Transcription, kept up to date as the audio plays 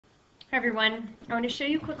Hi everyone, I want to show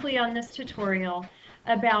you quickly on this tutorial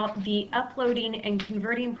about the uploading and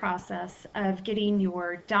converting process of getting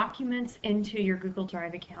your documents into your Google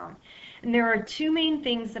Drive account. And there are two main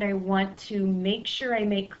things that I want to make sure I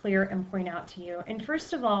make clear and point out to you. And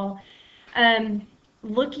first of all,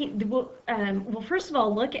 we'll first of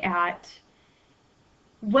all look at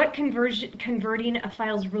what converting a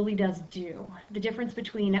files really does do. The difference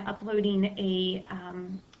between uploading a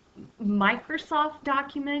Microsoft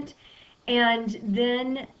document and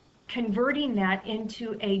then converting that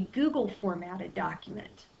into a Google formatted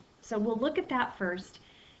document. So we'll look at that first.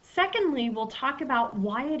 Secondly, we'll talk about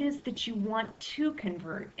why it is that you want to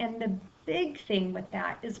convert. And the big thing with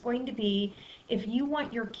that is going to be if you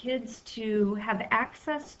want your kids to have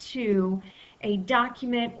access to a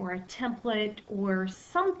document or a template or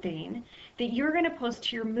something that you're going to post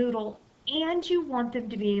to your Moodle, and you want them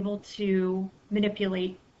to be able to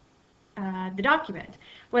manipulate the document,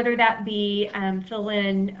 whether that be fill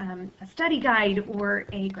in a study guide or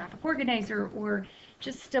a graphic organizer or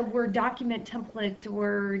just a Word document template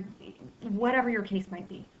or whatever your case might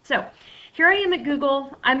be. So here I am at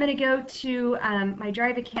Google. I'm going to go to my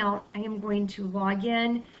Drive account. I am going to log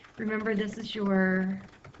in. Remember, this is your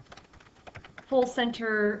full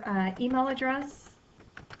center email address.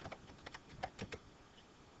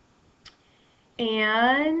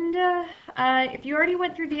 And if you already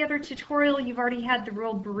went through the other tutorial, you've already had the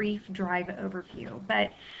real brief Drive overview. But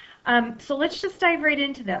so let's just dive right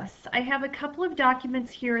into this. I have a couple of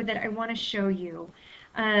documents here that I want to show you.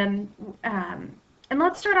 And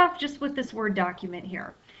let's start off just with this Word document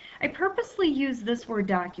here. I purposely use this Word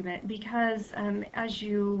document because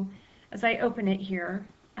as I open it here,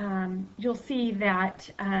 you'll see that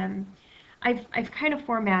I've kind of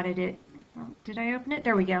formatted it. Did I open it?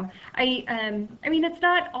 There we go. I mean, it's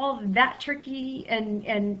not all that tricky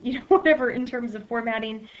and you know, whatever in terms of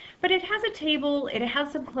formatting, but it has a table, it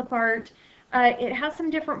has some clip art, it has some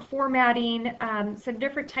different formatting, some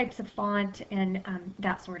different types of font and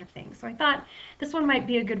that sort of thing. So I thought this one might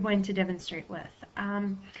be a good one to demonstrate with.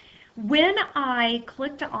 When I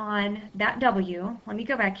clicked on that W, let me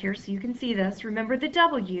go back here so you can see this. Remember, the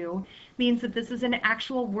W means that this is an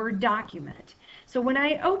actual Word document. So when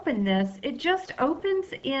I open this, it just opens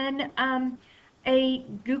in a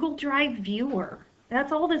Google Drive viewer.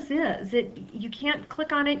 That's all this is. You can't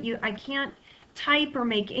click on it. I can't type or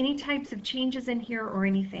make any types of changes in here or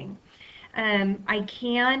anything. I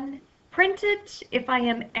can print it if I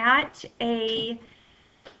am at a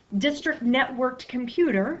district networked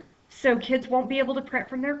computer, so kids won't be able to print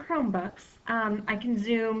from their Chromebooks. I can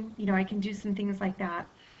zoom, you know, I can do some things like that.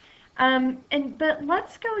 But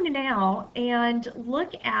let's go now and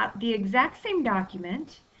look at the exact same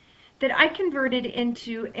document that I converted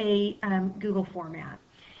into a Google format.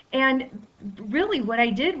 And really what I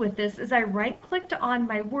did with this is I right-clicked on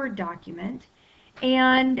my Word document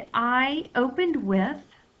and I opened with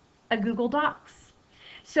a Google Docs.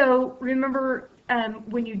 So remember,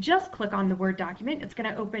 when you just click on the Word document, it's going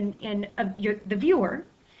to open in the viewer.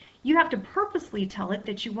 You have to purposely tell it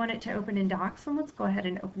that you want it to open in Docs, and let's go ahead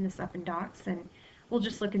and open this up in Docs, and we'll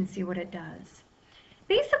just look and see what it does.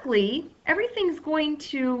 Basically, everything's going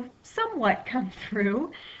to somewhat come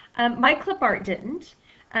through. My clip art didn't,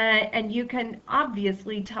 and you can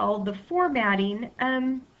obviously tell the formatting,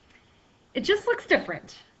 it just looks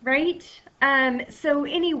different, right? So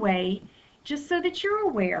anyway, just so that you're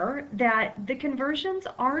aware that the conversions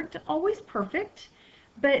aren't always perfect,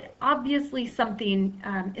 but obviously something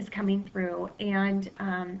is coming through, and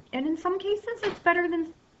in some cases it's better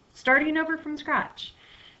than starting over from scratch.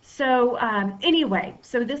 So anyway,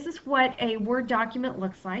 so this is what a Word document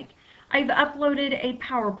looks like. I've uploaded a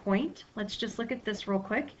PowerPoint. Let's just look at this real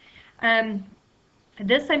quick.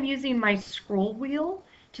 This, I'm using my scroll wheel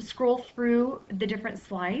to scroll through the different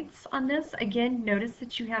slides on this. Again, notice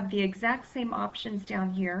that you have the exact same options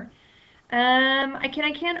down here. I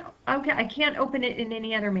can't open it in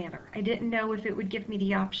any other manner. I didn't know if it would give me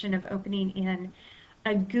the option of opening in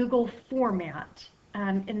a Google format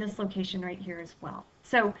in this location right here as well.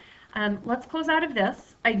 So let's close out of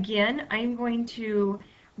this. Again, I am going to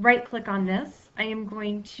right-click on this. I am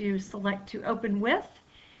going to select to open with,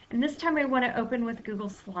 and this time I want to open with Google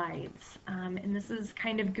Slides. And this is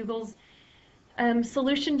kind of Google's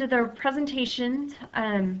solution to their presentation,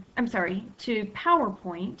 to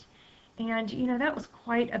PowerPoint. And you know, that was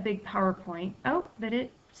quite a big PowerPoint. Oh, but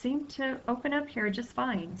it seemed to open up here just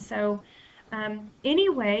fine. So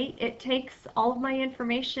anyway, it takes all of my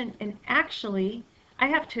information, and actually, I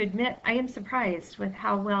have to admit, I am surprised with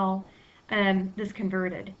how well this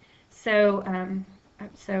converted. So,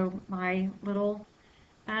 so my little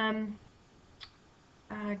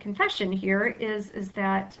confession here is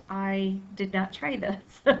that I did not try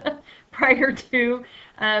this prior to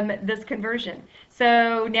this conversion.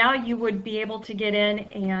 So now you would be able to get in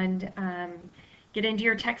and get into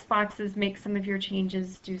your text boxes, make some of your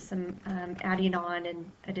changes, do some adding on and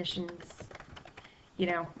additions, you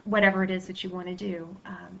know, whatever it is that you want to do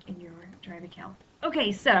in your Drive account.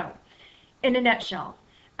 Okay, so in a nutshell,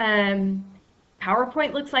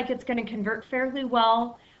 PowerPoint looks like it's going to convert fairly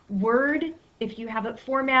well. Word, if you have it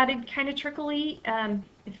formatted kind of trickily,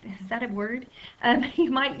 is that a word?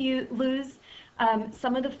 You might lose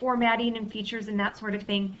some of the formatting and features and that sort of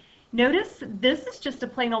thing. Notice this is just a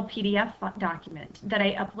plain old PDF document that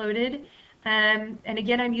I uploaded. And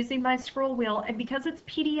again, I'm using my scroll wheel, and because it's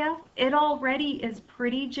PDF, it already is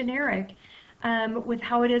pretty generic with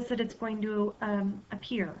how it is that it's going to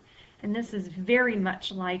appear. And this is very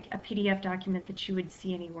much like a PDF document that you would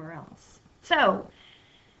see anywhere else. So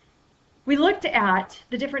we looked at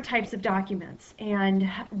the different types of documents and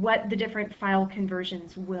what the different file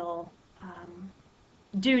conversions will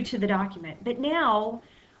do to the document. But now,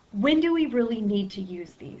 when do we really need to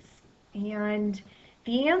use these? And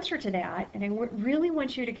the answer to that, and I really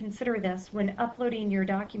want you to consider this when uploading your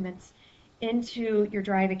documents into your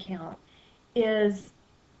Drive account, is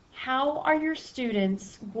how are your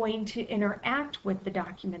students going to interact with the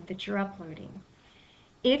document that you're uploading?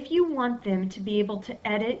 If you want them to be able to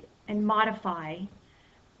edit and modify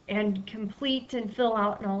and complete and fill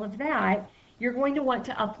out and all of that, you're going to want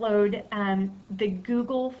to upload the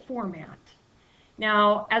Google format.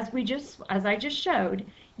 Now, as I just showed,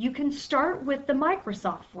 you can start with the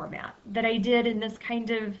Microsoft format that I did in this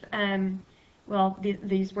kind of, well,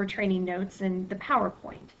 these were training notes in the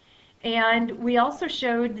PowerPoint. And we also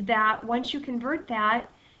showed that once you convert that,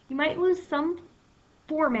 you might lose some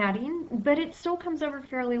formatting, but it still comes over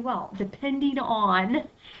fairly well, depending on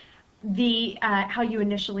the how you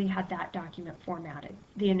initially had that document formatted,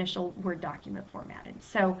 the initial Word document formatted.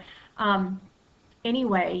 So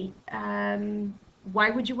anyway, why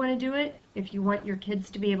would you want to do it? If you want your kids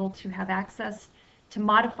to be able to have access to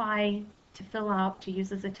modify, to fill out, to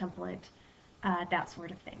use as a template, that sort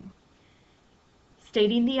of thing.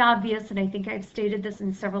 Stating the obvious, and I think I've stated this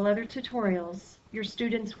in several other tutorials, your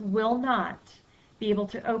students will not be able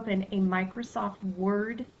to open a Microsoft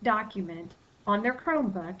Word document on their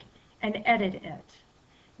Chromebook and edit it.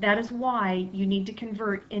 That is why you need to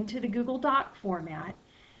convert into the Google Doc format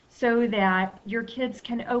so that your kids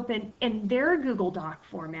can open in their Google Doc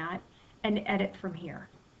format and edit from here.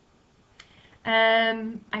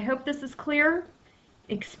 I hope this is clear.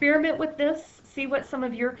 Experiment with this, see what some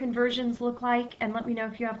of your conversions look like, and let me know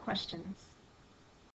if you have questions.